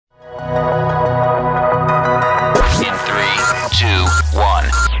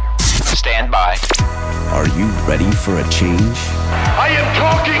Ready for a change? I am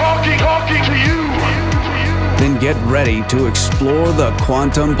talking to you. Then get ready to explore the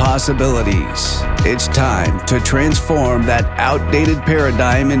quantum possibilities. It's time to transform that outdated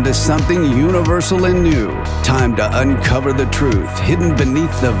paradigm into something universal and new. Time to uncover the truth hidden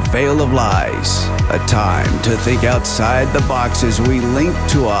beneath the veil of lies. A time to think outside the box as we link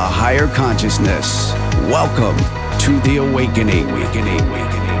to a higher consciousness. Welcome to the awakening.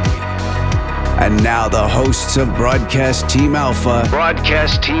 And now the hosts of Broadcast Team Alpha,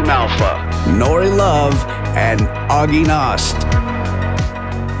 Nori Love and Aage Nost.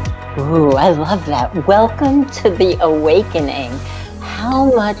 Ooh, I love that. Welcome to the awakening.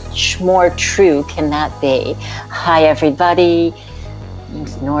 How much more true can that be? Hi, everybody.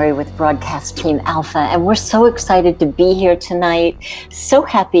 It's Nori with Broadcast Team Alpha, and we're so excited to be here tonight. So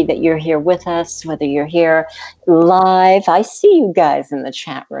happy that you're here with us, whether you're here live, I see you guys in the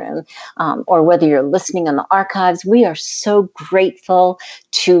chat room, or whether you're listening on the archives. We are so grateful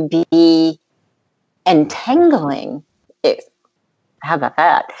to be entangling it. How about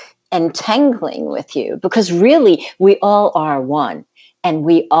that? Entangling with you, because really we all are one, and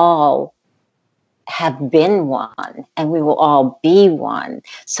we all have been one, and we will all be one.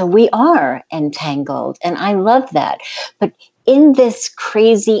 So we are entangled, and I love that. But in this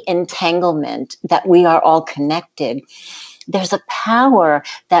crazy entanglement that we are all connected, there's a power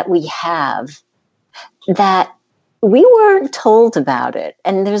that we have that we weren't told about it.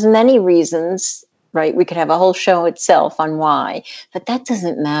 And there's many reasons, right? We could have a whole show itself on why, but that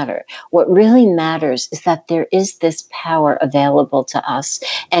doesn't matter. What really matters is that there is this power available to us,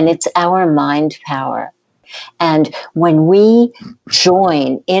 and it's our mind power. And when we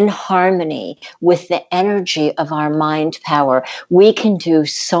join in harmony with the energy of our mind power, we can do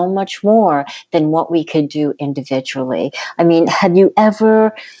so much more than what we could do individually. I mean, have you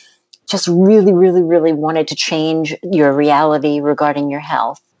ever just really, really, really wanted to change your reality regarding your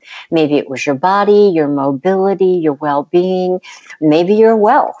health? Maybe it was your body, your mobility, your well-being, maybe your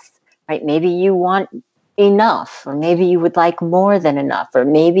wealth, right? Maybe you want enough, or maybe you would like more than enough, or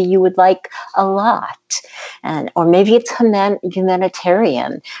maybe you would like a lot. Or maybe it's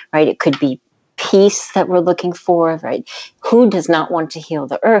humanitarian, right? It could be peace that we're looking for, right? Who does not want to heal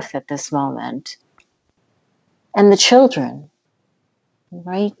the earth at this moment? And the children,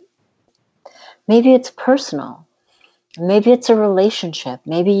 right? Maybe it's personal. Maybe it's a relationship.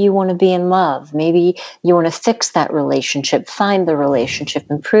 Maybe you want to be in love. Maybe you want to fix that relationship, find the relationship,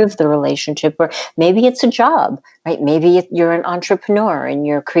 improve the relationship. Or maybe it's a job, right? Maybe you're an entrepreneur and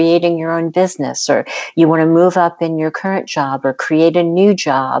you're creating your own business, or you want to move up in your current job or create a new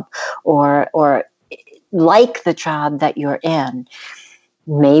job, or like the job that you're in.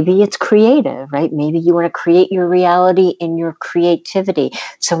 Maybe it's creative, right? Maybe you want to create your reality in your creativity.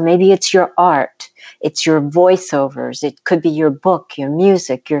 So maybe it's your art. It's your voiceovers. It could be your book, your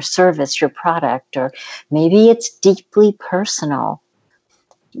music, your service, your product, or maybe it's deeply personal,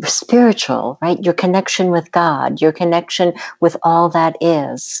 spiritual, right? Your connection with God, your connection with all that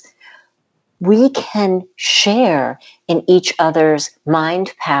is. We can share in each other's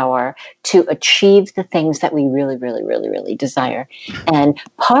mind power to achieve the things that we really, really, really, really desire. And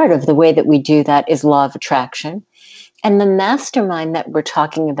part of the way that we do that is law of attraction. And the mastermind that we're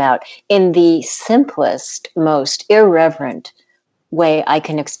talking about, in the simplest, most irreverent way I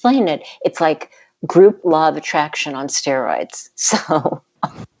can explain it, it's like group law of attraction on steroids. So,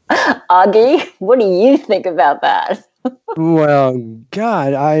 Aage, what do you think about that? Well,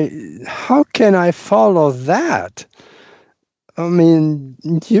 God, how can I follow that? I mean,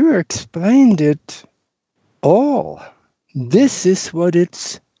 you explained it all. This is what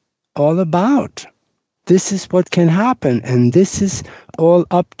it's all about. This is what can happen, and this is all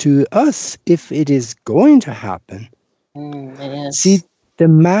up to us if it is going to happen. It is. See, the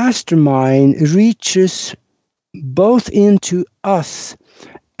mastermind reaches both into us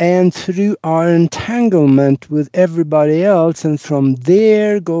and through our entanglement with everybody else, and from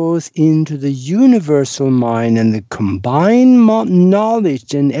there goes into the universal mind and the combined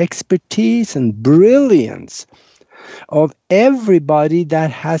knowledge and expertise and brilliance of everybody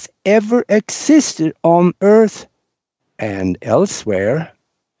that has ever existed on Earth and elsewhere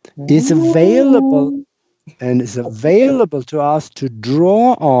is available, and is available to us to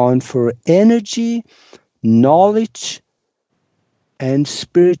draw on for energy, knowledge, and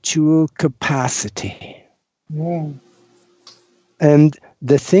spiritual capacity. And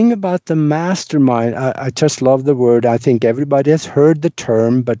the thing about the mastermind, I just love the word. I think everybody has heard the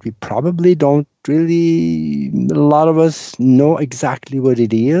term, but we probably don't really, a lot of us know exactly what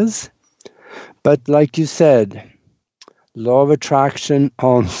it is. But like you said, law of attraction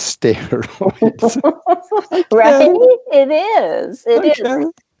on steroids. Right? Okay. It is. It is. Okay.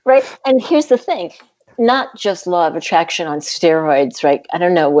 Right. And here's the thing. Not just law of attraction on steroids, right? I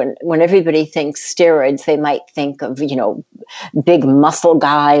don't know, when everybody thinks steroids, they might think of, big muscle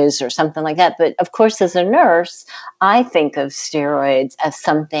guys or something like that. But of course, as a nurse, I think of steroids as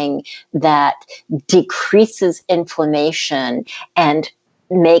something that decreases inflammation and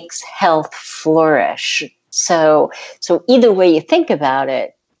makes health flourish. So either way you think about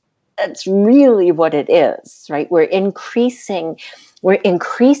it, that's really what it is, right? We're increasing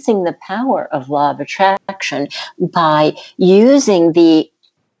the power of law of attraction by using the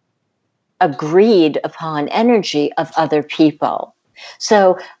agreed upon energy of other people.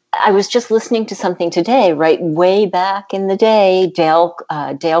 So I was just listening to something today, right? Way back in the day,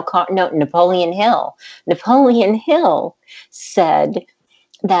 Napoleon Hill. Napoleon Hill said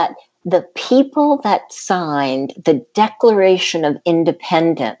that the people that signed the Declaration of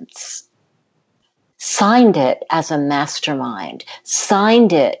Independence signed it as a mastermind,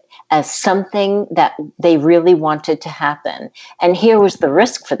 signed it as something that they really wanted to happen. And here was the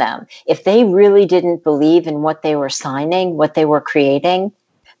risk for them. If they really didn't believe in what they were signing, what they were creating,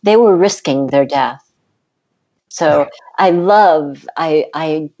 they were risking their death. So I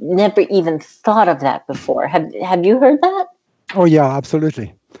never even thought of that before. Have you heard that? Oh yeah,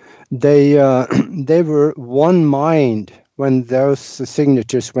 absolutely. They they were one mind when those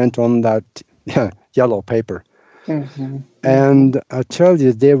signatures went on that yellow paper. Mm-hmm. And I tell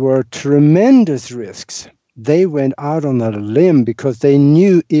you, there were tremendous risks. They went out on a limb because they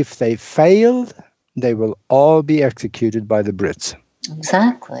knew if they failed, they will all be executed by the Brits.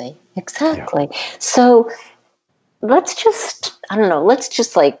 Exactly. Yeah. So let's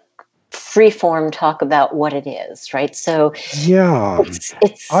just like freeform talk about what it is, right? So yeah, it's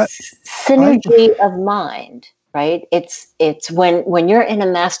synergy of mind, right? It's when you're in a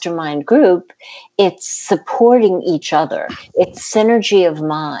mastermind group, it's supporting each other. It's synergy of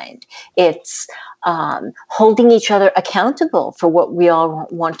mind. It's holding each other accountable for what we all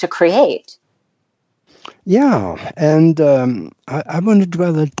want to create. Yeah, and I want to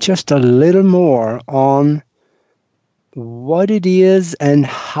dwell just a little more on what it is and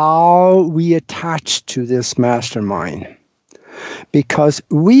how we attach to this mastermind. Because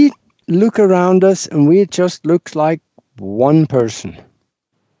we look around us and we just look like one person.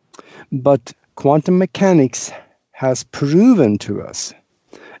 But quantum mechanics has proven to us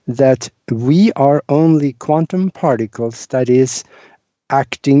that we are only quantum particles that is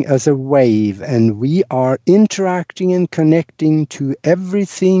acting as a wave, and we are interacting and connecting to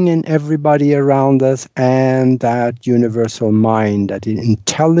everything and everybody around us and that universal mind, that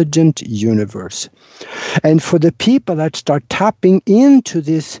intelligent universe. And for the people that start tapping into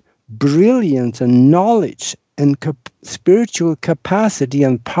this brilliance and knowledge and spiritual capacity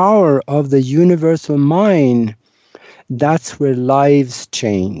and power of the universal mind, that's where lives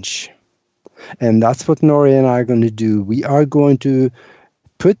change. And that's what Nori and I are going to do. We are going to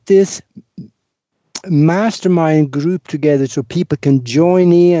put this mastermind group together so people can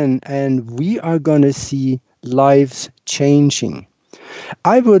join in, and we are going to see lives changing.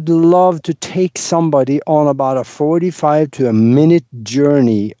 I would love to take somebody on about a 45 to a minute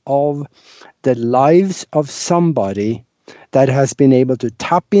journey of the lives of somebody that has been able to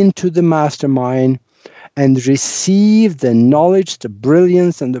tap into the mastermind and receive the knowledge, the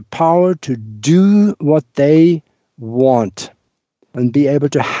brilliance, and the power to do what they want, and be able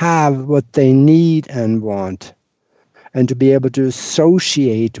to have what they need and want, and to be able to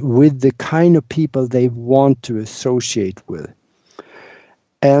associate with the kind of people they want to associate with.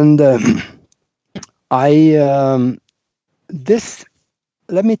 And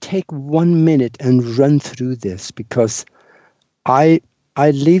let me take 1 minute and run through this, because I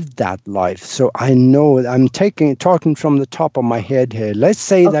lived that life, so I know. I'm talking from the top of my head here. Let's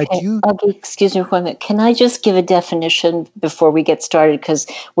say that you... Okay, excuse me for a minute. Can I just give a definition before we get started? Because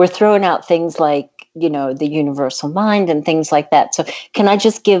we're throwing out things like, the universal mind and things like that. So can I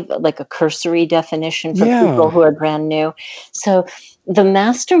just give like a cursory definition for people who are brand new? So the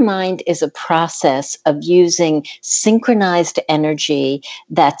mastermind is a process of using synchronized energy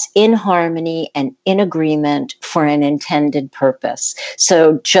that's in harmony and in agreement for an intended purpose.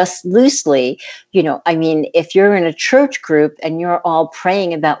 So just loosely, if you're in a church group and you're all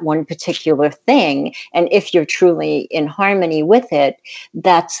praying about one particular thing, and if you're truly in harmony with it,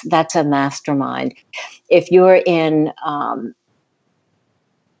 that's a mastermind. If you're in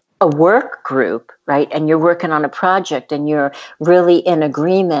a work group, right? And you're working on a project and you're really in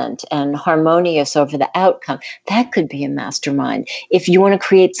agreement and harmonious over the outcome, that could be a mastermind. If you want to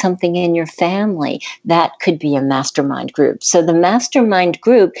create something in your family, that could be a mastermind group. So the mastermind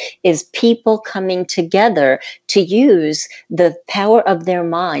group is people coming together to use the power of their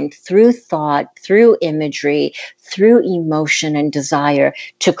mind through thought, through imagery, through emotion and desire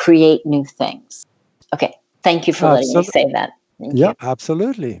to create new things. Okay. Thank you for letting me say that. Yeah,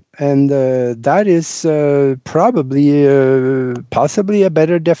 absolutely. And that is probably possibly a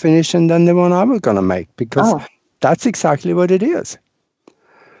better definition than the one I was going to make, because that's exactly what it is.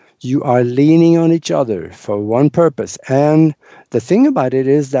 You are leaning on each other for one purpose. And the thing about it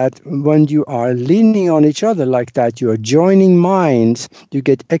is that when you are leaning on each other like that, you are joining minds, you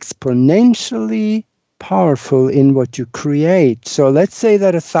get exponentially powerful in what you create. So let's say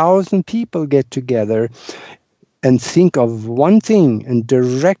that 1,000 people get together and think of one thing and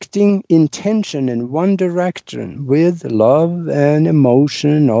directing intention in one direction with love and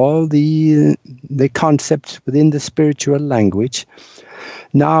emotion, all the concepts within the spiritual language.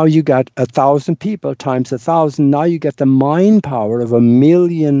 Now you got 1,000 people times 1,000. Now you get the mind power of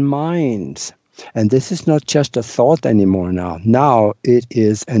 1,000,000 minds. And this is not just a thought anymore now. Now it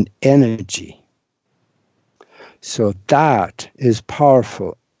is an energy. So that is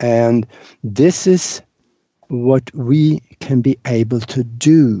powerful. And this is what we can be able to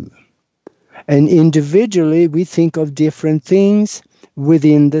do. And individually, we think of different things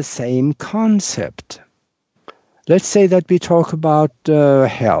within the same concept. Let's say that we talk about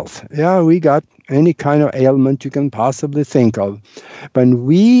health. Yeah, we got any kind of ailment you can possibly think of. When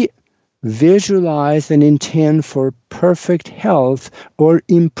we visualize and intend for perfect health or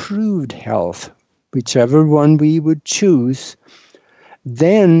improved health, whichever one we would choose,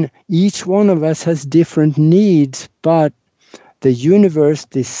 then each one of us has different needs, but the universe,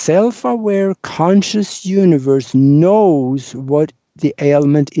 the self-aware conscious universe, knows what the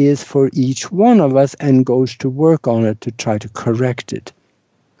ailment is for each one of us and goes to work on it to try to correct it.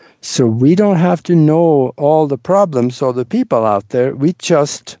 So we don't have to know all the problems of the people out there. We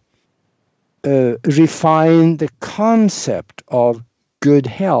just refine the concept of good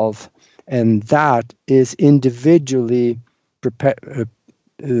health, and that is individually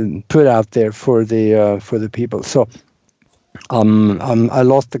put out there for the people. So I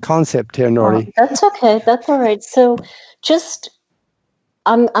lost the concept here, Nori. Oh, that's okay. That's all right. So just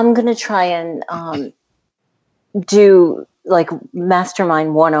I'm going to try and do like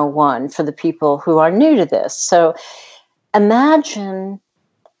Mastermind 101 for the people who are new to this. So imagine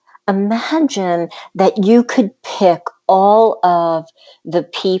that you could pick all of the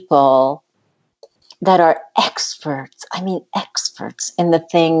people that are experts in the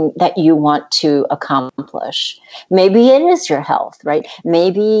thing that you want to accomplish. Maybe it is your health, right?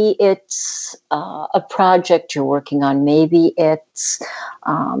 Maybe it's a project you're working on. Maybe it's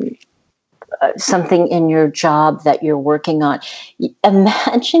something in your job that you're working on.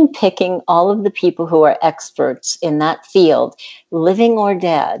 Imagine picking all of the people who are experts in that field, living or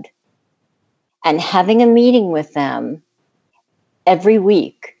dead, and having a meeting with them every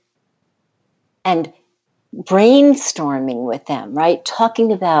week and brainstorming with them, right?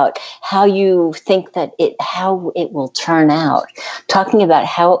 Talking about how you think that how it will turn out, talking about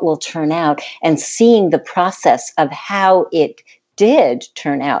how it will turn out and seeing the process of how it did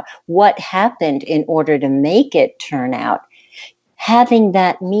turn out, what happened in order to make it turn out. Having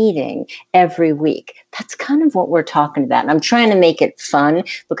that meeting every week. That's kind of what we're talking about. And I'm trying to make it fun,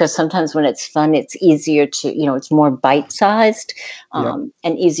 because sometimes when it's fun, it's easier to, it's more bite-sized and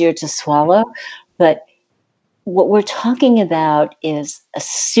easier to swallow. But what we're talking about is a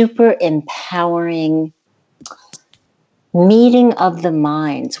super empowering meeting of the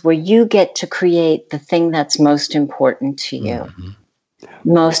minds where you get to create the thing that's most important to you. Mm-hmm.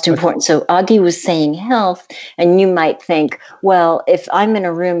 Most important. So Aage was saying health, and you might think, well, if I'm in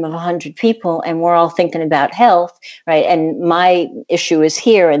a room of 100 people and we're all thinking about health, right, and my issue is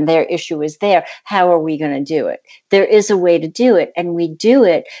here and their issue is there, how are we going to do it? There is a way to do it, and we do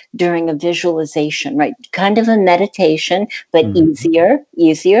it during a visualization, right? Kind of a meditation, but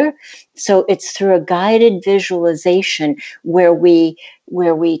easier. So it's through a guided visualization where we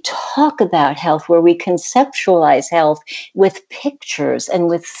talk about health, where we conceptualize health with pictures and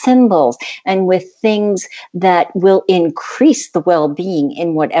with symbols and with things that will increase the well-being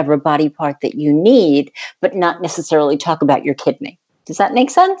in whatever body part that you need, but not necessarily talk about your kidney. Does that make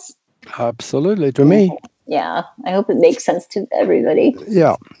sense? Absolutely, to me. Yeah, I hope it makes sense to everybody.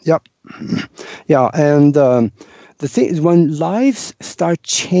 Yeah. And the thing is, when lives start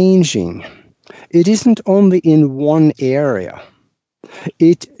changing, it isn't only in one area.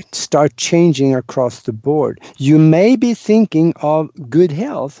 it starts changing across the board. You may be thinking of good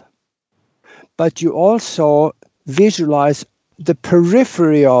health, but you also visualize the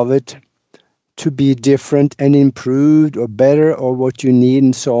periphery of it to be different and improved or better or what you need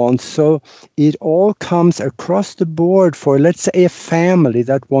and so on. So it all comes across the board for, let's say, a family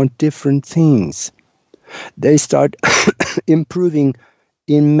that want different things. They start improving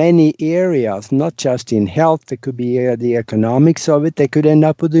in many areas, not just in health. There could be the economics of it. They could end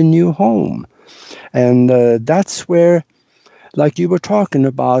up with a new home. And that's where, like you were talking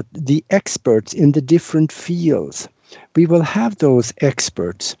about, the experts in the different fields. We will have those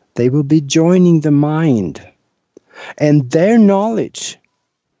experts. They will be joining the mind. And their knowledge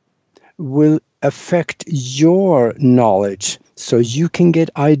will affect your knowledge. So you can get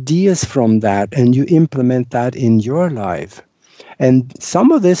ideas from that and you implement that in your life. And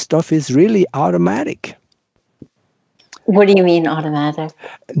some of this stuff is really automatic. What do you mean automatic?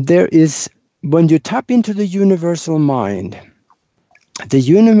 There is, when you tap into the universal mind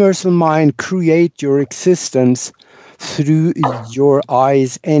creates your existence through your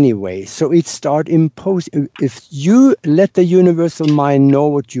eyes anyway. So it starts imposing. If you let the universal mind know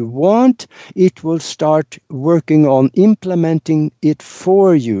what you want, it will start working on implementing it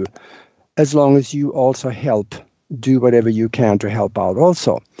for you, as long as you also help, do whatever you can to help out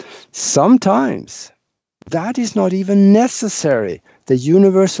also. Sometimes that is not even necessary. The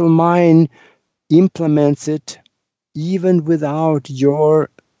universal mind implements it even without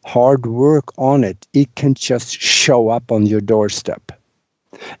your hard work on it. It can just show up on your doorstep.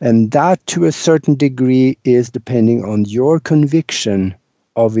 And that, to a certain degree, is depending on your conviction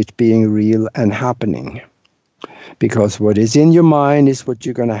of it being real and happening. Because what is in your mind is what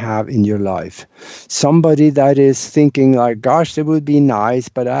you're going to have in your life. Somebody that is thinking like, gosh, it would be nice,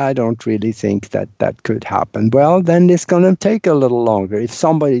 but I don't really think that that could happen. Well, then it's going to take a little longer. If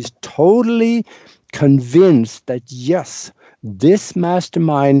somebody's totally convinced that, yes, this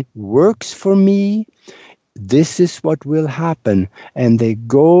mastermind works for me, this is what will happen, and they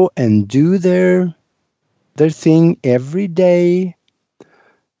go and do their thing every day,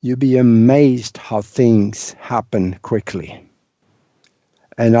 you'll be amazed how things happen quickly.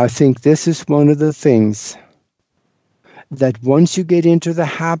 And I think this is one of the things that once you get into the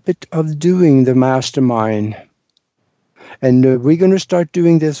habit of doing the mastermind, and we're going to start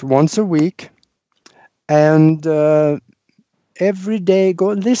doing this once a week, and every day go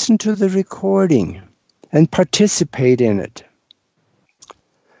listen to the recording and participate in it.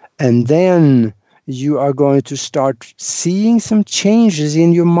 And then you are going to start seeing some changes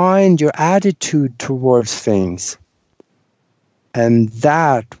in your mind, your attitude towards things. And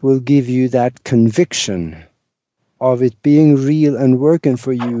that will give you that conviction of it being real and working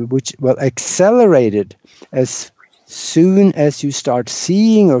for you, which will accelerate it as soon as you start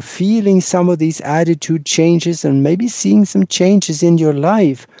seeing or feeling some of these attitude changes and maybe seeing some changes in your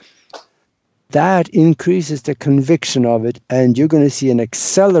life. That increases the conviction of it, and you're going to see a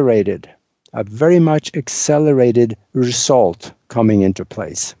very much accelerated result coming into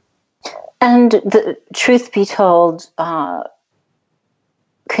place. And the truth be told,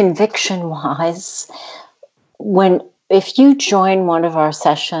 conviction-wise, if you join one of our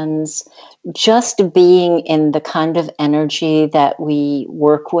sessions, just being in the kind of energy that we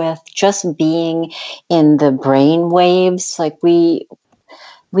work with, just being in the brain waves, like we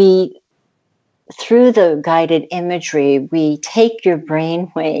through the guided imagery, we take your brain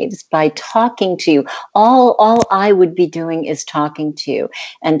waves by talking to you. All I would be doing is talking to you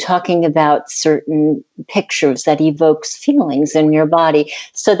and talking about certain pictures that evokes feelings in your body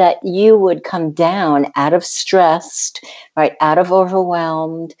so that you would come down out of stressed, right, out of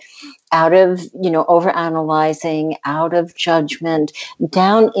overwhelmed, out of, overanalyzing, out of judgment,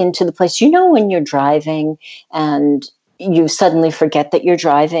 down into the place, when you're driving and you suddenly forget that you're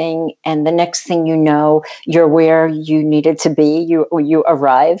driving, and the next thing you know, you're where you needed to be. You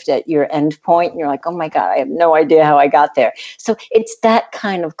arrived at your end point, and you're like, oh my God, I have no idea how I got there. So it's that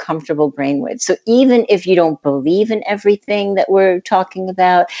kind of comfortable brainwave. So even if you don't believe in everything that we're talking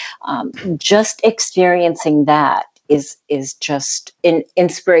about, just experiencing that is just an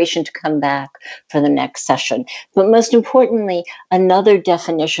inspiration to come back for the next session. But most importantly, another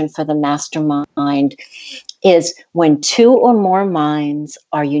definition for the mastermind is when two or more minds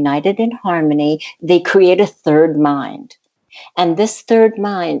are united in harmony, they create a third mind. And this third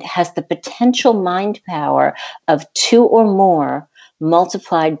mind has the potential mind power of two or more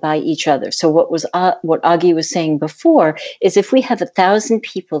multiplied by each other. So what Aage was saying before is if we have 1,000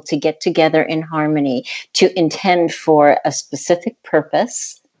 people to get together in harmony to intend for a specific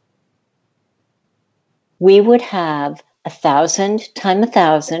purpose, we would have 1,000 times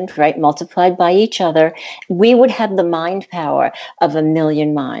 1,000, right, multiplied by each other, we would have the mind power of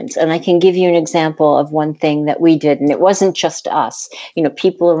 1,000,000 minds. And I can give you an example of one thing that we did, and it wasn't just us.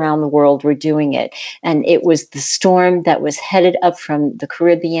 People around the world were doing it. And it was the storm that was headed up from the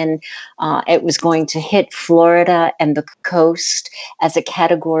Caribbean. It was going to hit Florida and the coast as a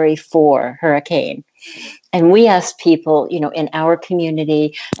Category 4 hurricane. And we asked people, in our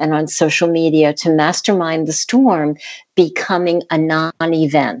community and on social media to mastermind the storm becoming a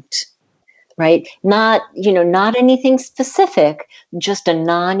non-event, right? Not anything specific, just a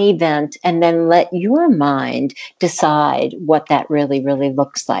non-event, and then let your mind decide what that really, really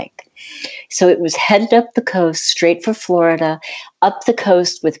looks like. So it was headed up the coast, straight for Florida, up the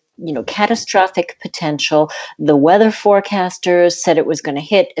coast with, catastrophic potential. The weather forecasters said it was going to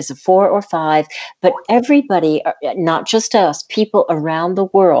hit as a 4 or 5, but everybody, not just us, people around the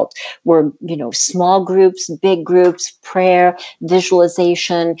world were, small groups, big groups, prayer,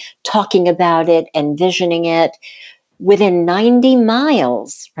 visualization, talking about it, envisioning it. Within 90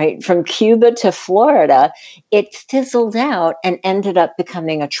 miles, right, from Cuba to Florida, it fizzled out and ended up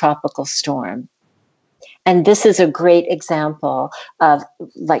becoming a tropical storm. And this is a great example of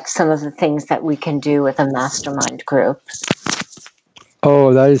some of the things that we can do with a mastermind group.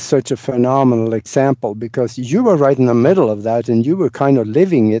 Oh, that is such a phenomenal example, because you were right in the middle of that, and you were kind of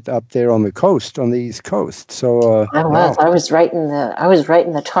living it up there on the coast, on the East Coast. So I was. Wow. I was right in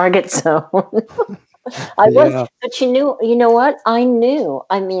the target zone. I was, but you know what? I knew.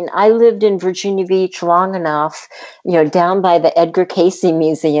 I mean, I lived in Virginia Beach long enough, down by the Edgar Cayce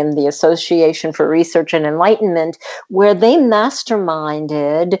Museum, the Association for Research and Enlightenment, where they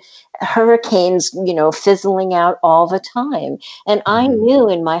masterminded hurricanes, fizzling out all the time. And I knew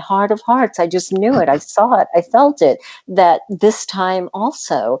in my heart of hearts, I just knew it. I saw it. I felt it, that this time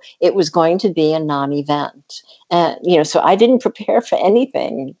also it was going to be a non-event. So I didn't prepare for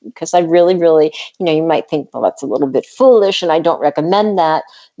anything, because I really, really, you might think, well, that's a little bit foolish, and I don't recommend that,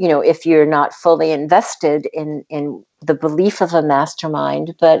 if you're not fully invested in the belief of a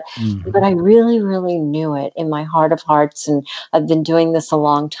mastermind. But I really, really knew it in my heart of hearts, and I've been doing this a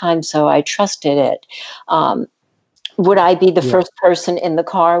long time, so I trusted it. Would I be the first person in the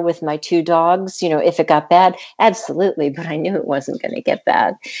car with my 2 dogs, if it got bad? Absolutely. But I knew it wasn't going to get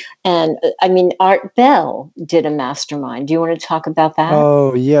bad. And Art Bell did a mastermind. Do you want to talk about that?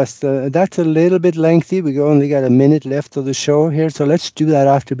 Oh, yes. That's a little bit lengthy. We only got a minute left of the show here. So let's do that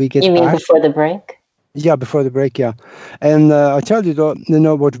after we get back. You mean before the break? Yeah, before the break, yeah. And I tell you, though,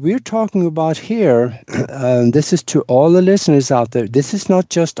 what we're talking about here, this is to all the listeners out there. This is not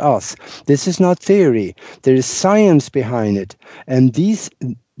just us. This is not theory. There is science behind it. And these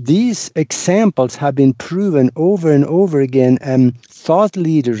examples have been proven over and over again. And thought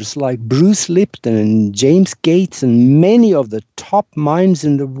leaders like Bruce Lipton and James Gates and many of the top minds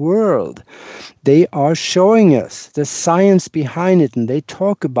in the world, they are showing us the science behind it, and they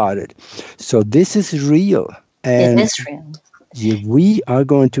talk about it. So this is real. And it is real. We are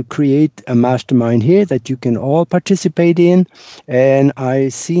going to create a mastermind here that you can all participate in. And I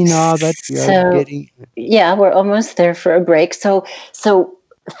see now that we are getting... Yeah, we're almost there for a break. So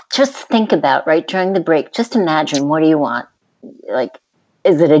just think about, right, during the break, just imagine, what do you want?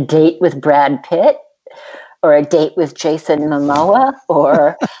 Is it a date with Brad Pitt? Or a date with Jason Momoa?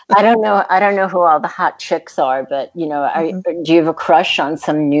 Or I don't know who all the hot chicks are, but do you have a crush on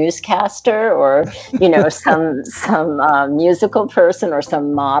some newscaster, or some musical person, or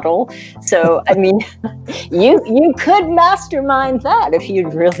some model? So you could mastermind that if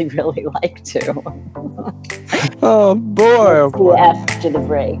you'd really, really like to. Oh boy! After the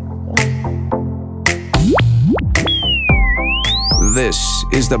break. This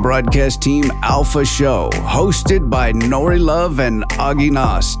is the Broadcast Team Alpha Show, hosted by Nori Love and Aage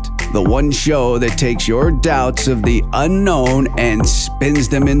Nost, the one show that takes your doubts of the unknown and spins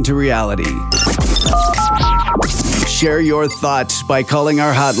them into reality. Share your thoughts by calling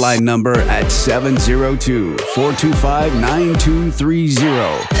our hotline number at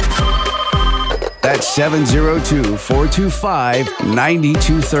 702-425-9230. That's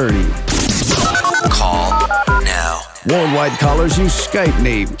 702-425-9230. Call now. Worldwide callers use Skype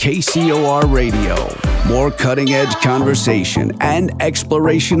name KCOR Radio. More cutting-edge conversation and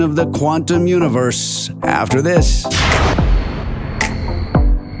exploration of the quantum universe after this.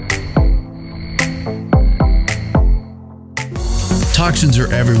 Toxins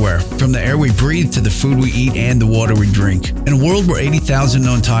are everywhere, from the air we breathe to the food we eat and the water we drink. In a world where 80,000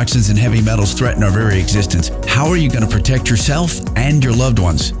 known toxins and heavy metals threaten our very existence, how are you going to protect yourself and your loved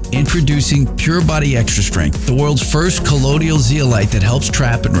ones? Introducing Pure Body Extra Strength, the world's first colloidal zeolite that helps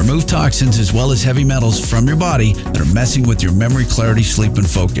trap and remove toxins as well as heavy metals from your body that are messing with your memory, clarity, sleep, and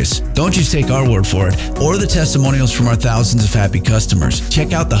focus. Don't just take our word for it or the testimonials from our thousands of happy customers.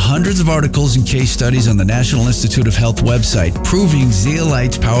 Check out the hundreds of articles and case studies on the National Institute of Health website proving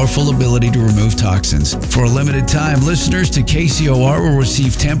zeolite's powerful ability to remove toxins. For a limited time, listeners to KCOR will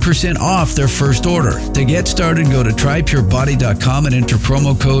receive 10% off their first order. To get started, go to trypurebody.com and enter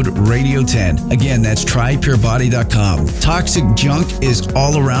promo code RADIO10. Again, that's trypurebody.com. Toxic junk is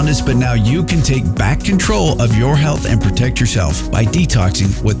all around us, but now you can take back control of your health and protect yourself by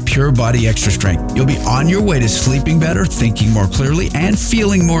detoxing with Pure Body Extra Strength. You'll be on your way to sleeping better, thinking more clearly, and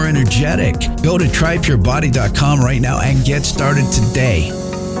feeling more energetic. Go to trypurebody.com right now and get started today.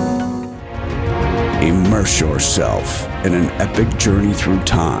 Immerse yourself in an epic journey through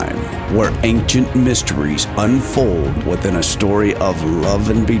time where ancient mysteries unfold within a story of love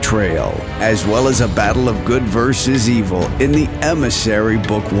and betrayal, as well as a battle of good versus evil in The Emissary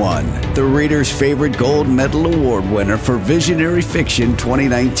Book 1. The reader's favorite gold medal award winner for visionary fiction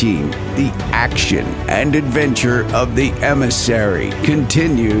 2019, the action and adventure of The Emissary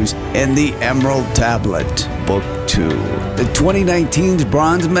continues in The Emerald Tablet, Book 2. The 2019's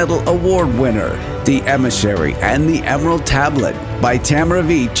Bronze Medal Award winner, The Emissary and The Emerald Tablet by Tamara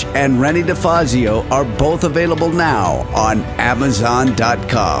Veach and Rennie DeFazio are both available now on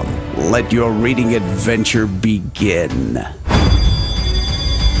Amazon.com. Let your reading adventure begin. It's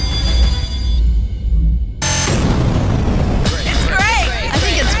great. I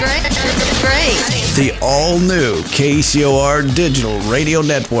think it's great. It's great. The all-new KCOR Digital Radio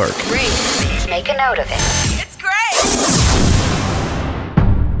Network. Great. Please make a note of it. It's great.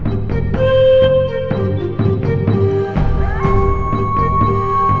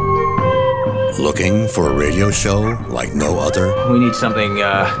 Looking for a radio show like no other? We need something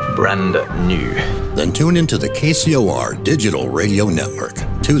brand new. Then tune into the KCOR Digital Radio Network,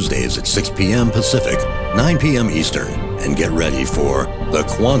 Tuesdays at 6 p.m. Pacific, 9 p.m. Eastern, and get ready for The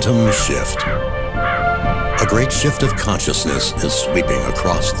Quantum Shift. A great shift of consciousness is sweeping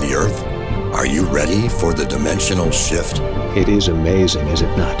across the Earth. Are you ready for the dimensional shift? It is amazing, is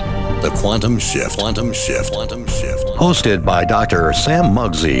it not? The Quantum Shift. Quantum Shift. Quantum Shift. Hosted by Dr. Sam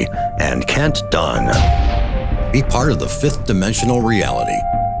Muggsy and Kent Dunn. Be part of the fifth dimensional reality,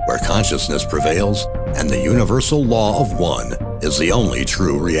 where consciousness prevails and the universal law of one is the only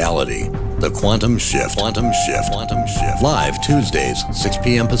true reality. The Quantum Shift. Quantum Shift. Quantum Shift. Live Tuesdays, 6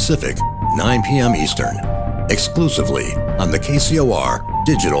 p.m. Pacific, 9 p.m. Eastern. Exclusively on the KCOR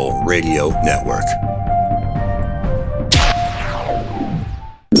Digital Radio Network.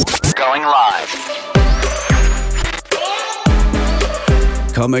 Going live.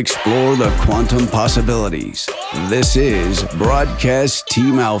 Come explore the quantum possibilities. This is Broadcast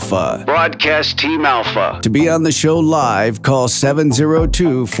Team Alpha. Broadcast Team Alpha. To be on the show live, call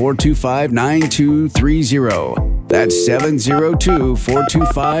 702-425-9230. That's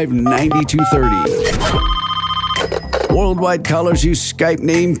 702-425-9230. Worldwide callers use Skype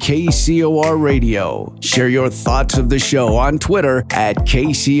name KCOR Radio. Share your thoughts of the show on Twitter at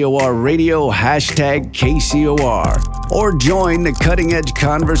KCOR Radio, #KCOR. Or join the cutting edge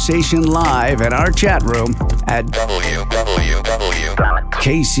conversation live in our chat room at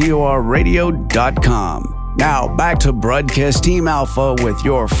KCORradio.com. Now back to Broadcast Team Alpha with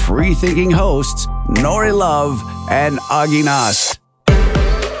your free thinking hosts, Nori Love and Aage Nast.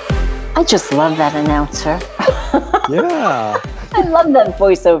 I just love that announcer. Yeah. I love that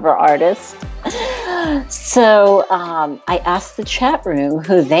voiceover artist. So I asked the chat room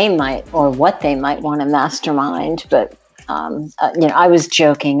who they might or what they might want to mastermind, but I was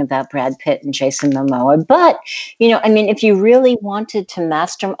joking about Brad Pitt and Jason Momoa. But if you really wanted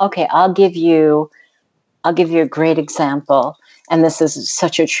to okay, I'll give you a great example, and this is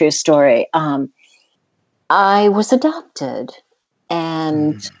such a true story. I was adopted,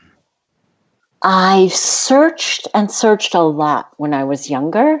 and I searched and searched a lot when I was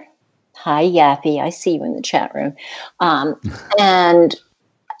younger. Hi, Yappy. I see you in the chat room. And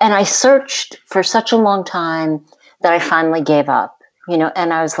I searched for such a long time that I finally gave up,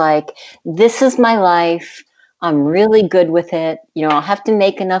 and I was like, this is my life. I'm really good with it. I'll have to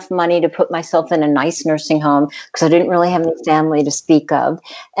make enough money to put myself in a nice nursing home because I didn't really have any family to speak of.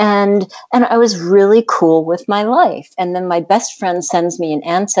 And I was really cool with my life. And then my best friend sends me an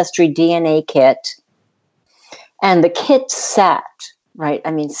Ancestry DNA kit. And the kit sat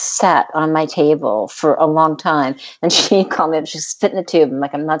on my table for a long time. And she called me up, she's spitting the tube. I'm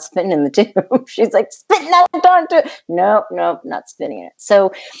like, I'm not spitting in the tube. She's like, spitting that darn tube. No, not spitting it.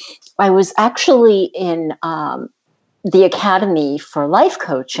 So I was actually in the Academy for Life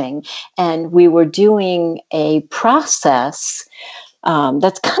Coaching, and we were doing a process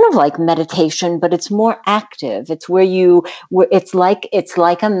that's kind of like meditation, but it's more active. It's it's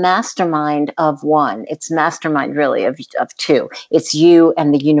like a mastermind of one. It's mastermind really of two. It's you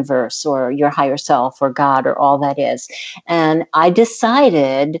and the universe, or your higher self, or God, or all that is. And I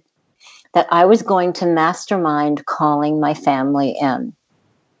decided that I was going to mastermind calling my family in.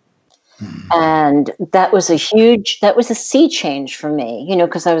 And that was a sea change for me,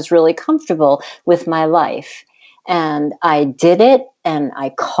 because I was really comfortable with my life. And I did it, and I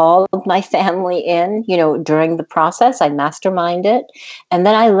called my family in, during the process. I masterminded it, and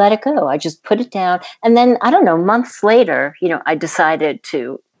then I let it go. I just put it down. And then, I don't know, months later, I decided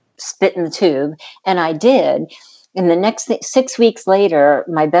to spit in the tube, and I did. And the next 6 weeks later,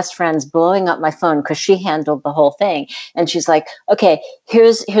 my best friend's blowing up my phone because she handled the whole thing. And she's like, okay,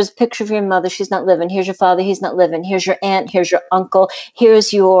 here's a picture of your mother. She's not living. Here's your father. He's not living. Here's your aunt. Here's your uncle.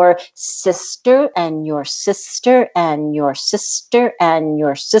 Here's your sister and your sister and your sister and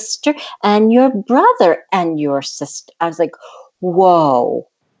your sister and your brother and your sister. I was like, whoa,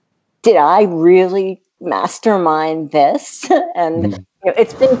 did I really mastermind this? And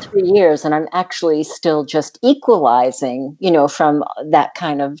it's been 3 years, and I'm actually still just equalizing, from that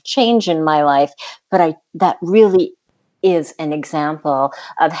kind of change in my life. But that really is an example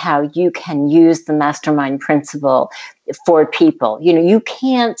of how you can use the mastermind principle for people. You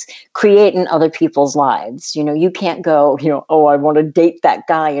can't create in other people's lives. You can't go, oh, I want to date that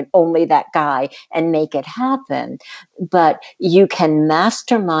guy and only that guy and make it happen. But you can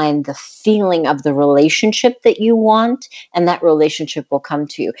mastermind the feeling of the relationship that you want, and that relationship will come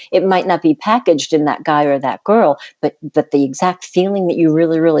to you. It might not be packaged in that guy or that girl, but the exact feeling that you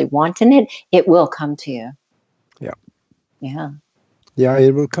really, really want in it will come to you. Yeah. Yeah. Yeah,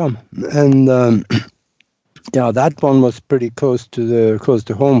 it will come. And that one was pretty close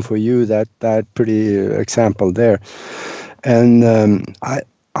to home for you. That pretty example there. And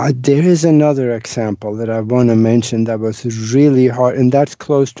there is another example that I want to mention that was really hard, and that's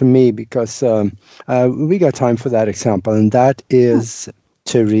close to me because we got time for that example, and that is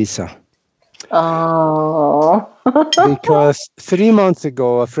Teresa. Oh. Because 3 months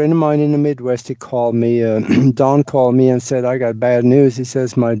ago, a friend of mine in the Midwest, he called me, Don called me and said, I got bad news. He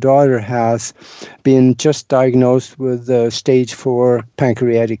says, my daughter has been just diagnosed with stage 4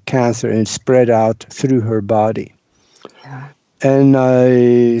 pancreatic cancer, and it's spread out through her body. Yeah. And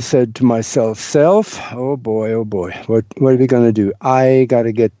I said to myself, oh boy, what are we going to do? I got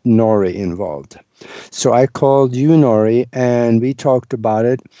to get Nori involved. So I called you, Nori, and we talked about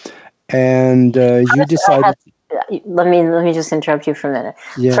it. And you decided. Let me just interrupt you for a minute.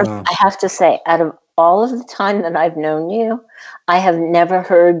 Yeah. First, I have to say, out of all of the time that I've known you, I have never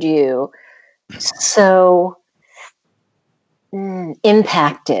heard you so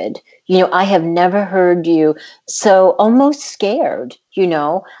impacted. I have never heard you so almost scared.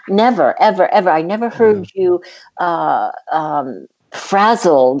 Never, ever, ever. I never heard you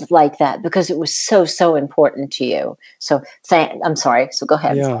frazzled like that, because it was so important to you. So I'm sorry. So go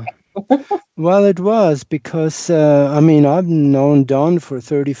ahead. Yeah. Well, it was because, I've known Don for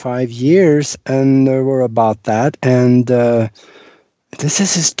 35 years, and we're about that. And this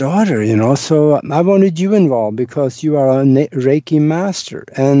is his daughter, so I wanted you involved because you are a Reiki master.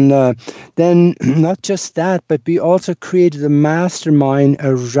 And then not just that, but we also created a mastermind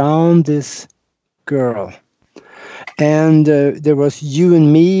around this girl. And there was you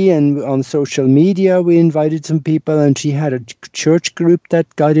and me, and on social media we invited some people, and she had a church group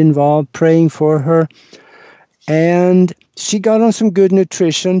that got involved praying for her. And she got on some good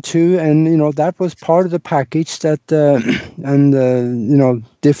nutrition too, and that was part of the package that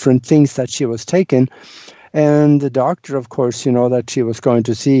different things that she was taking. And the doctor, of course, that she was going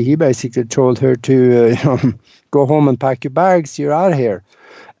to see, he basically told her to go home and pack your bags, you're out of here.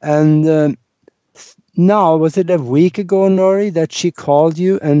 And now, was it a week ago, Nori, that she called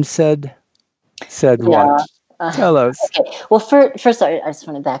you and said what? Tell us. Okay. Well, first, I just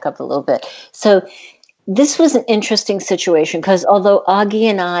want to back up a little bit. So this was an interesting situation because although Aage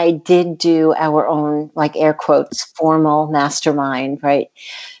and I did do our own, like air quotes, formal mastermind, right?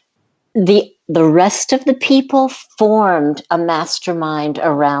 The rest of the people formed a mastermind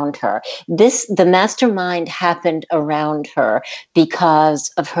around her. The mastermind happened around her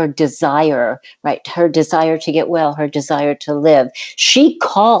because of her desire, right? Her desire to get well, her desire to live. She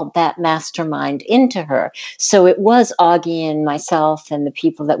called that mastermind into her. So it was Aage and myself and the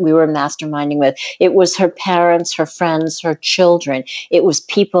people that we were masterminding with. It was her parents, her friends, her children. It was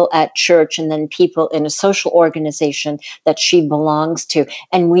people at church, and then people in a social organization that she belongs to.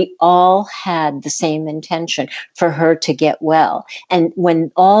 And we all had had the same intention for her to get well. And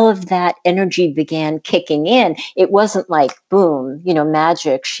when all of that energy began kicking in, it wasn't like, boom,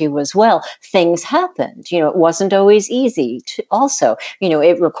 magic, she was well. Things happened. It wasn't always easy to also,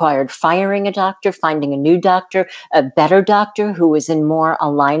 it required firing a doctor, finding a new doctor, a better doctor who was in more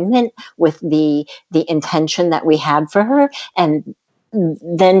alignment with the intention that we had for her. And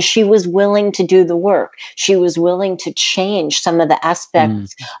then she was willing to do the work. She was willing to change some of the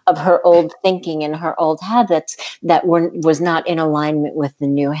aspects of her old thinking and her old habits that was not in alignment with the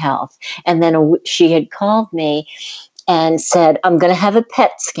new health. And then she had called me and said, I'm going to have a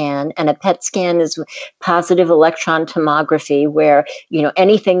PET scan. And a PET scan is positive electron tomography, where,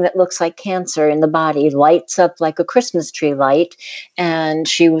 anything that looks like cancer in the body lights up like a Christmas tree light. And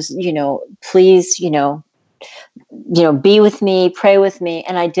she was, please, be with me, pray with me.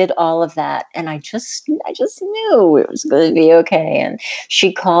 And I did all of that. And I just knew it was going to be okay. And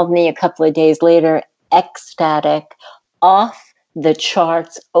she called me a couple of days later, ecstatic, off the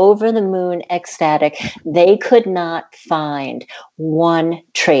charts, over the moon, ecstatic. They could not find one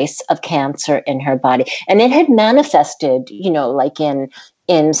trace of cancer in her body. And it had manifested, like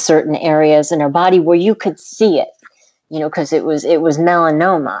in certain areas in her body where you could see it. Because it was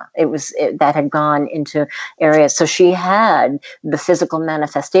melanoma. That had gone into areas. So she had the physical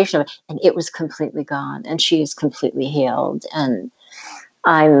manifestation of it, and it was completely gone. And she is completely healed. And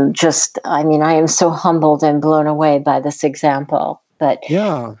I am so humbled and blown away by this example. But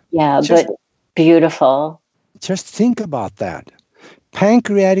but beautiful. Just think about that.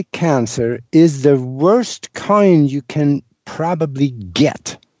 Pancreatic cancer is the worst kind you can probably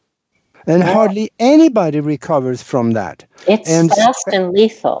get. And hardly anybody recovers from that. It's fast and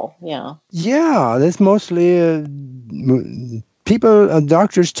lethal, yeah. Yeah, that's mostly people,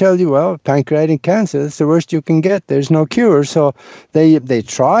 doctors tell you, well, pancreatic cancer is the worst you can get. There's no cure. So they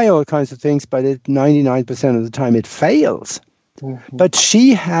try all kinds of things, but 99% of the time it fails. Mm-hmm. But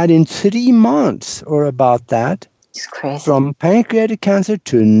she had in 3 months or about that, it's crazy, from pancreatic cancer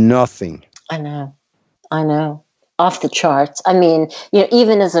to nothing. I know. Off the charts. I mean,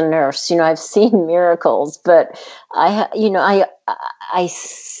 even as a nurse, I've seen miracles, but I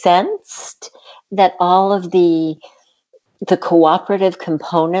sensed that all of the cooperative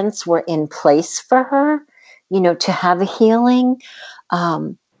components were in place for her, to have a healing.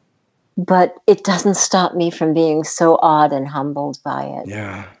 But it doesn't stop me from being so awed and humbled by it.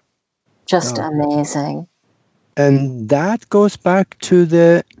 Yeah. Just amazing. And that goes back to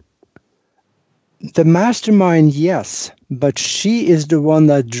the mastermind, yes, but she is the one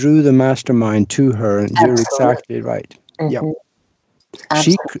that drew the mastermind to her, and you're exactly right. Mm-hmm.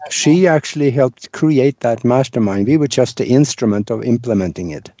 Yeah, she actually helped create that mastermind. We were just the instrument of implementing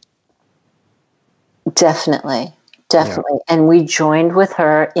it. Definitely. And we joined with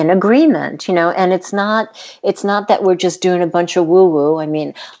her in agreement, and it's not that we're just doing a bunch of woo-woo. I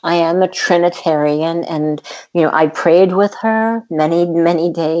mean, I am a Trinitarian, and, I prayed with her many,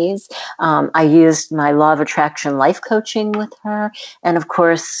 many days. I used my law of attraction life coaching with her. And of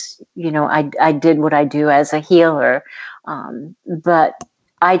course, I did what I do as a healer. But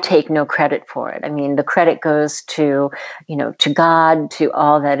I take no credit for it. I mean, the credit goes to, to God, to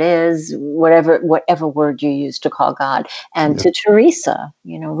all that is, whatever word you use to call God, and to Teresa,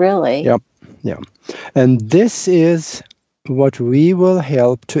 really. Yep. Yeah. And this is what we will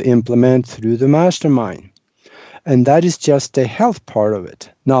help to implement through the mastermind. And that is just the health part of it.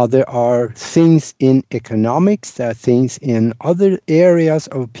 Now, there are things in economics, there are things in other areas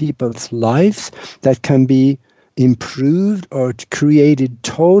of people's lives that can be improved or created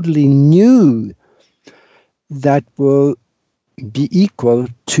totally new that will be equal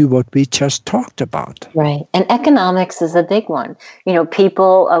to what we just talked about. Right. And economics is a big one.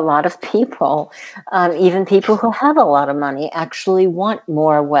 A lot of people, even people who have a lot of money, actually want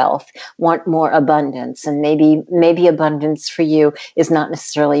more wealth, want more abundance. And maybe abundance for you is not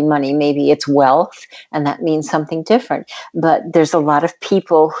necessarily money. Maybe it's wealth, and that means something different. But there's a lot of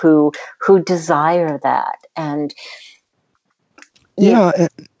people who desire that. And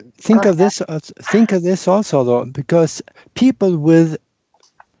think of this also, though, because people with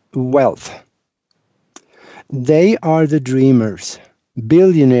wealth, they are the dreamers.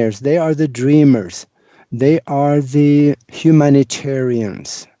 Billionaires, they are the dreamers. They are the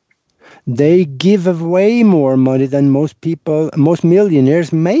humanitarians. They give away more money than most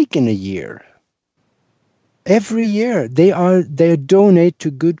millionaires make in a year. Every year, they donate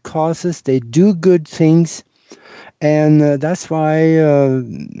to good causes. They do good things. And that's why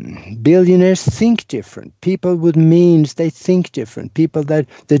billionaires think different. People with means, they think different. People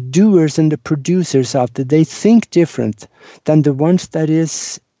the doers and the producers out there, they think different than the ones that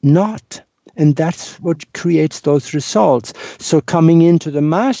is not. And that's what creates those results. So coming into the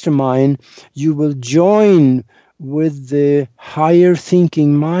mastermind, you will join with the higher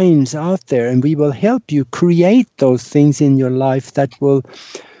thinking minds out there, and we will help you create those things in your life that will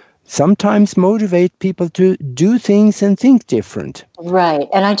sometimes motivate people to do things and think different. Right.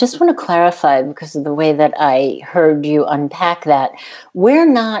 And I just want to clarify, because of the way that I heard you unpack that, we're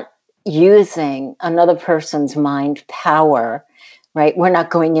not using another person's mind power, right? We're not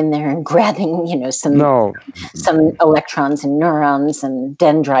going in there and grabbing, some electrons and neurons and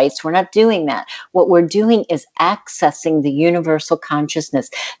dendrites. We're not doing that. What we're doing is accessing the universal consciousness,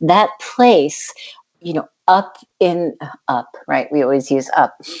 that place, up, right? We always use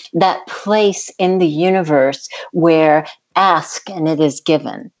up. That place in the universe where ask and it is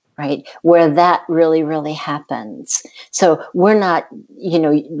given, right? Where that really, really happens. So we're not,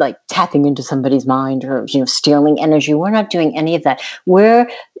 like tapping into somebody's mind or, stealing energy. We're not doing any of that. We're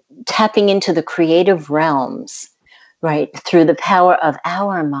tapping into the creative realms, right? Through the power of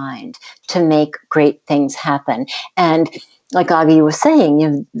our mind to make great things happen. And like Aage was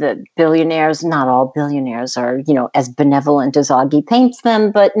saying, the billionaires, not all billionaires are, as benevolent as Aage paints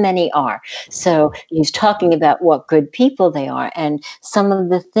them, but many are. So he's talking about what good people they are. And some of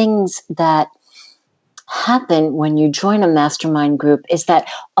the things that happen when you join a mastermind group is that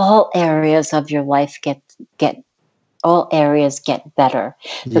all areas of your life get better,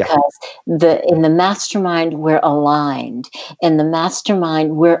 because in the mastermind we're aligned. In the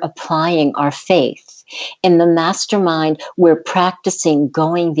mastermind we're applying our faith. In the mastermind we're practicing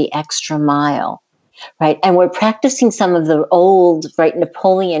going the extra mile, right? And we're practicing some of the old, right,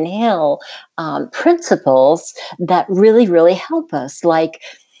 Napoleon Hill principles that really, really help us, like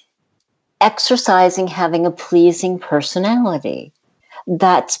exercising having a pleasing personality.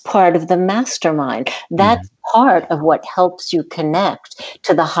 That's part of the mastermind. That's part of what helps you connect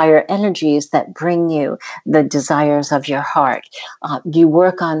to the higher energies that bring you the desires of your heart. You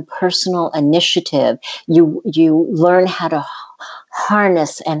work on personal initiative. You learn how to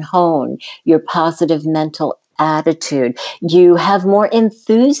harness and hone your positive mental attitude. You have more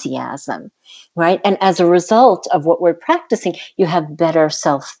enthusiasm, right? And as a result of what we're practicing, you have better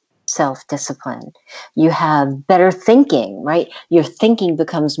self-discipline. You have better thinking, right? Your thinking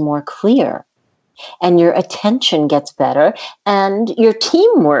becomes more clear, and your attention gets better, and your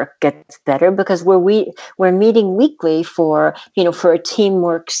teamwork gets better, because we're meeting weekly for a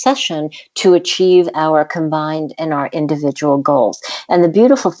teamwork session to achieve our combined and our individual goals. And the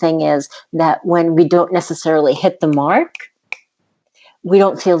beautiful thing is that when we don't necessarily hit the mark, we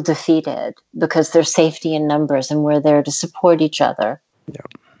don't feel defeated, because there's safety in numbers and we're there to support each other. Yeah.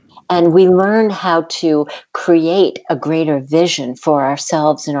 And we learn how to create a greater vision for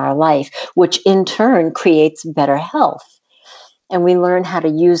ourselves in our life, which in turn creates better health. And we learn how to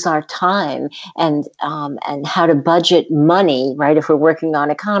use our time and how to budget money, right? If we're working on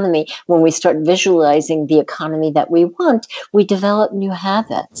economy, when we start visualizing the economy that we want, we develop new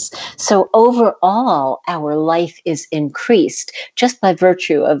habits. So overall, our life is increased just by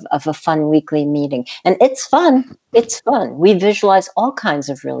virtue of a fun weekly meeting. And it's fun. It's fun. We visualize all kinds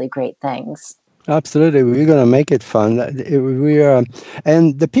of really great things. Absolutely. We're going to make it fun.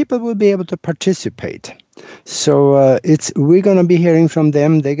 And the people will be able to participate. So we're going to be hearing from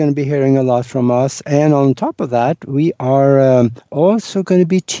them. They're going to be hearing a lot from us. And on top of that, we are also going to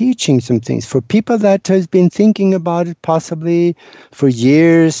be teaching some things for people that has been thinking about it possibly for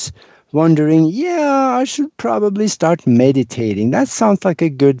years, wondering, I should probably start meditating. That sounds like a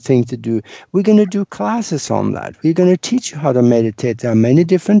good thing to do. We're going to do classes on that. We're going to teach you how to meditate. There are many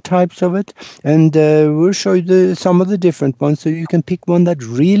different types of it, and we'll show you some of the different ones, so you can pick one that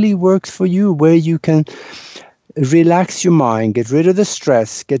really works for you, where you can relax your mind, get rid of the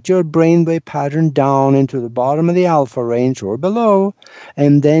stress, get your brainwave pattern down into the bottom of the alpha range or below,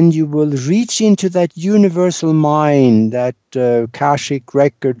 and then you will reach into that universal mind, that Akashic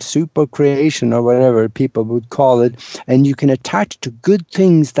record, super creation, or whatever people would call it, and you can attach to good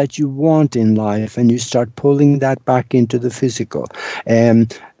things that you want in life, and you start pulling that back into the physical.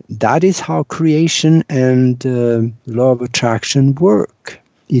 And that is how creation and law of attraction work.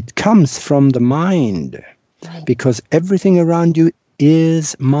 It comes from the mind. Because everything around you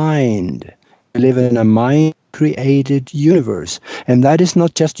is mind. You live in a mind-created universe. And that is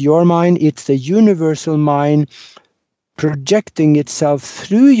not just your mind, it's the universal mind projecting itself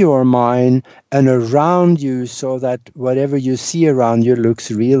through your mind and around you, so that whatever you see around you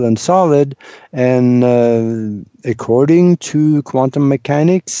looks real and solid. And according to quantum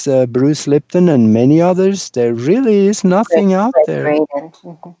mechanics, Bruce Lipton and many others, there really is nothing out there.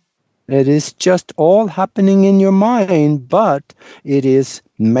 It is just all happening in your mind, but it is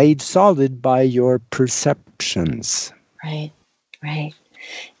made solid by your perceptions. Right, right.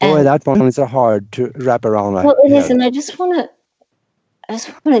 Boy, And, that one is hard to wrap around my well, it is, head. and I just want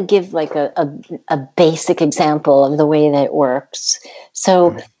to give like a basic example of the way that it works.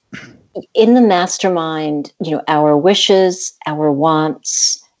 So in the mastermind, our wishes, our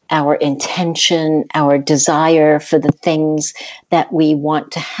wants, our intention, our desire for the things that we want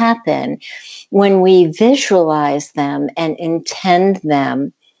to happen, when we visualize them and intend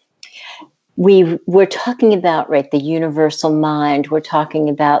them, we're talking about, right, the universal mind. We're talking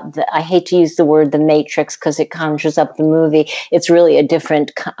about I hate to use the word the matrix because it conjures up the movie. It's really a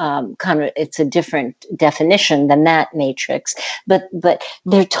different it's a different definition than that matrix. But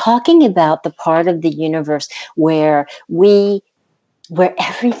they're talking about the part of the universe where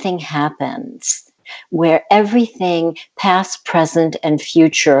everything happens, where everything past, present, and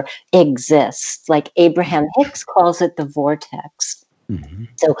future exists. Like Abraham Hicks calls it the vortex. Mm-hmm.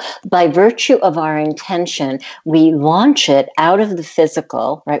 So by virtue of our intention, we launch it out of the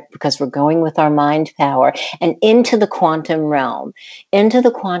physical, right? Because we're going with our mind power and into the quantum realm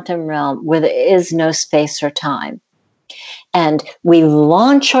where there is no space or time. And we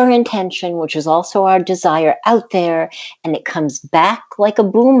launch our intention, which is also our desire, out there, and it comes back like a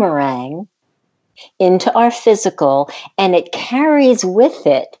boomerang into our physical, and it carries with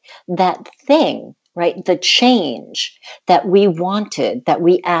it that thing, right? The change that we wanted, that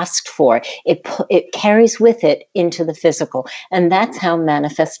we asked for. It carries with it into the physical. And that's how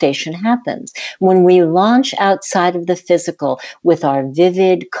manifestation happens. When we launch outside of the physical with our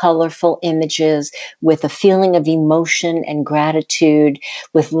vivid, colorful images, with a feeling of emotion and gratitude,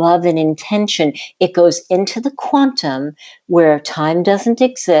 with love and intention, it goes into the quantum where time doesn't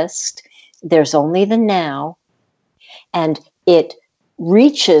exist. There's only the now. And it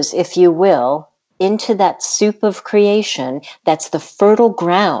reaches, if you will, into that soup of creation that's the fertile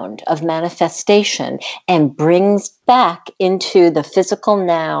ground of manifestation and brings back into the physical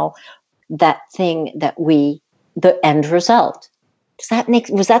now that thing that the end result.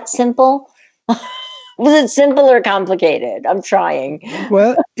 Was that simple? Was it simple or complicated? I'm trying.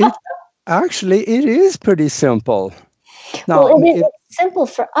 Well, it is pretty simple. Now, well, it's simple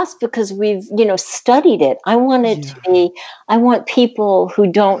for us because we've, studied it. I want people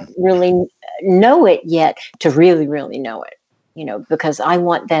who don't really know it yet to really, really know it, because I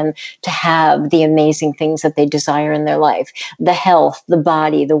want them to have the amazing things that they desire in their life, the health, the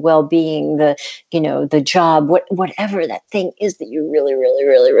body, the well-being, the job, whatever that thing is that you really, really,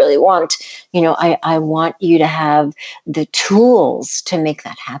 really, really want. I want you to have the tools to make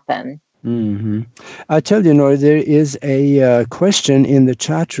that happen. Mm-hmm. I tell you, Nori, there is a question in the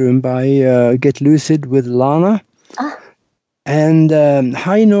chat room by Get Lucid with Lana. And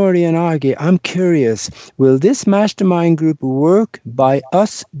hi, Nori and Aage. I'm curious, will this mastermind group work by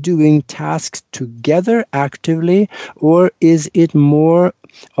us doing tasks together actively, or is it more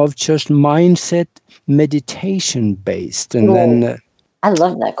of just mindset meditation based? And then I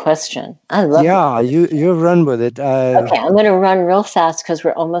love that question. You run with it. Okay, I'm going to run real fast because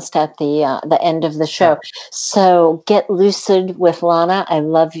we're almost at the end of the show. So, Get Lucid with Lana. I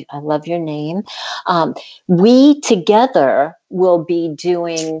love your name. We together will be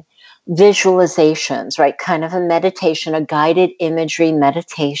doing visualizations, right? Kind of a meditation, a guided imagery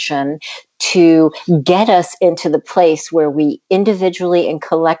meditation to get us into the place where we individually and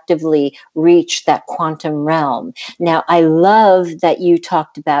collectively reach that quantum realm. Now, I love that you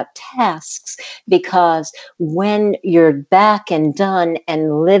talked about tasks, because when you're back and done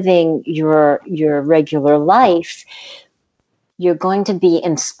and living your regular life, you're going to be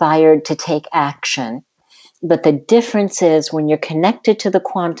inspired to take action. But the difference is when you're connected to the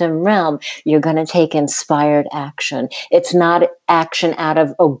quantum realm, you're going to take inspired action. It's not action out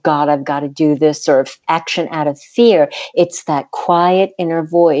of, oh God, I've got to do this, or action out of fear. It's that quiet inner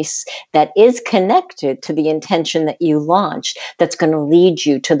voice that is connected to the intention that you launched that's going to lead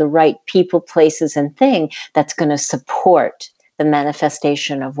you to the right people, places, and thing that's going to support the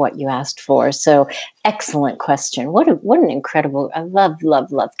manifestation of what you asked for. So excellent question. What an incredible, I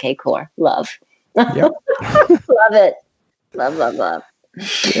love K-Core. Love. Yep. Love it. Love.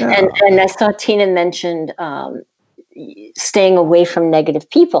 Yeah. And I saw Tina mentioned staying away from negative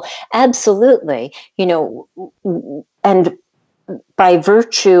people. Absolutely. And by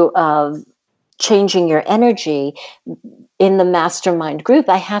virtue of changing your energy in the mastermind group,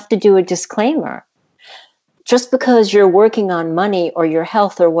 I have to do a disclaimer. Just because you're working on money or your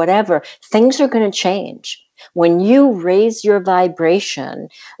health or whatever, things are going to change. When you raise your vibration,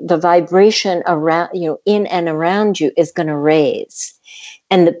 the vibration around in and around you is going to raise.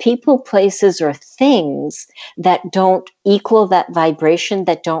 And the people, places, or things that don't equal that vibration,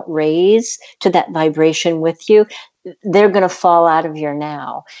 that don't raise to that vibration with you, they're going to fall out of your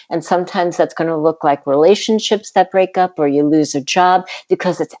now. And sometimes that's going to look like relationships that break up, or you lose a job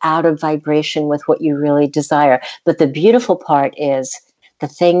because it's out of vibration with what you really desire. But the beautiful part is the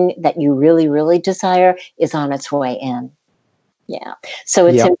thing that you really, really desire is on its way in. Yeah. So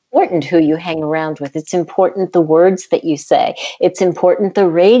it's important who you hang around with. It's important the words that you say. It's important the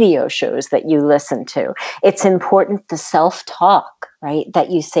radio shows that you listen to. It's important the self-talk, right,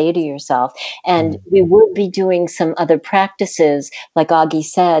 that you say to yourself. And we will be doing some other practices, like Aage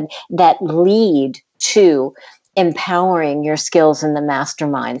said, that lead to empowering your skills in the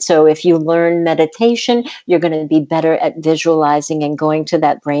mastermind. So if you learn meditation, you're going to be better at visualizing and going to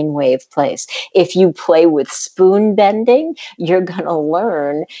that brainwave place. If you play with spoon bending, you're going to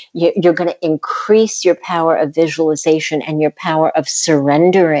learn, you're going to increase your power of visualization and your power of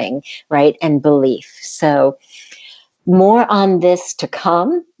surrendering, right, and belief. So more on this to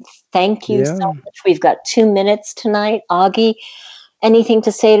come. Thank you so much. We've got 2 minutes tonight. Aage, anything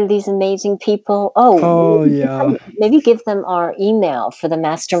to say to these amazing people? Maybe give them our email for the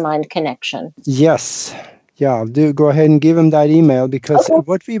Mastermind Connection. Yes. Yeah, do go ahead and give them that email, because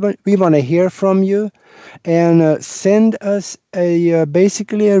what we want to hear from you, and send us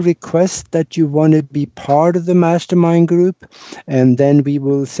basically a request that you want to be part of the mastermind group, and then we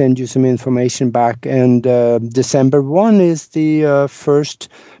will send you some information back. And December 1 is the first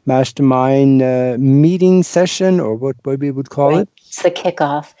mastermind meeting session, or what we would call it. It's the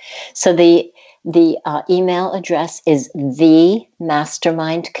kickoff. So the email address is the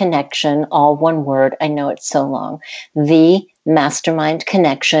Mastermind Connection, all one word. I know it's so long. The Mastermind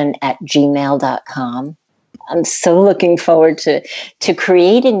Connection @gmail.com. I'm so looking forward to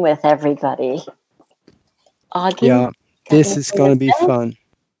creating with everybody. Aage, yeah, this is going to be fun.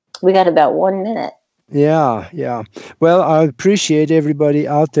 We got about 1 minute. Yeah. Well, I appreciate everybody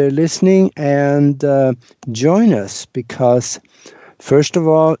out there listening, and join us, because first of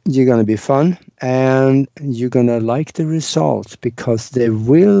all, you're going to be fun, and you're going to like the results, because there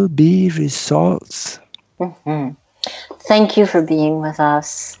will be results. Mm-hmm. Thank you for being with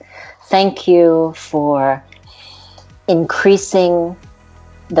us. Thank you for increasing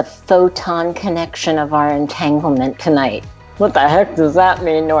the photon connection of our entanglement tonight. What the heck does that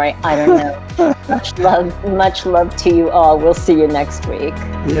mean, Nori? I don't know. Much love to you all. We'll see you next week.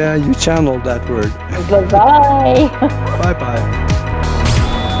 Yeah, you channeled that word. Bye-bye. Bye-bye.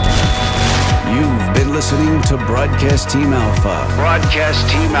 You've been listening to Broadcast Team Alpha. Broadcast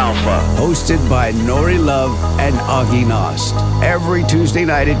Team Alpha. Hosted by Nori Love and Aage Nost. Every Tuesday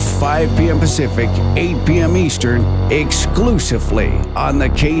night at 5 p.m. Pacific, 8 p.m. Eastern, exclusively on the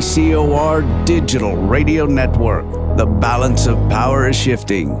KCOR Digital Radio Network. The balance of power is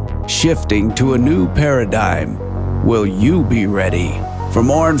shifting to a new paradigm. Will you be ready? For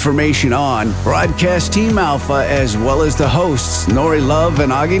more information on Broadcast Team Alpha, as well as the hosts Nori Love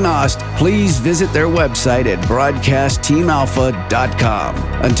and Aage Nost, please visit their website at broadcastteamalpha.com.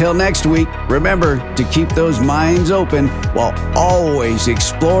 Until next week, remember to keep those minds open while always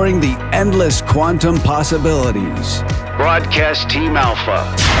exploring the endless quantum possibilities. Broadcast Team Alpha.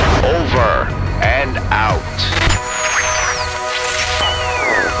 Over and out.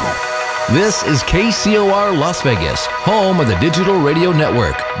 This is KCOR Las Vegas, home of the Digital Radio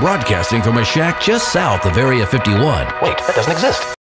Network, broadcasting from a shack just south of Area 51. Wait, that doesn't exist.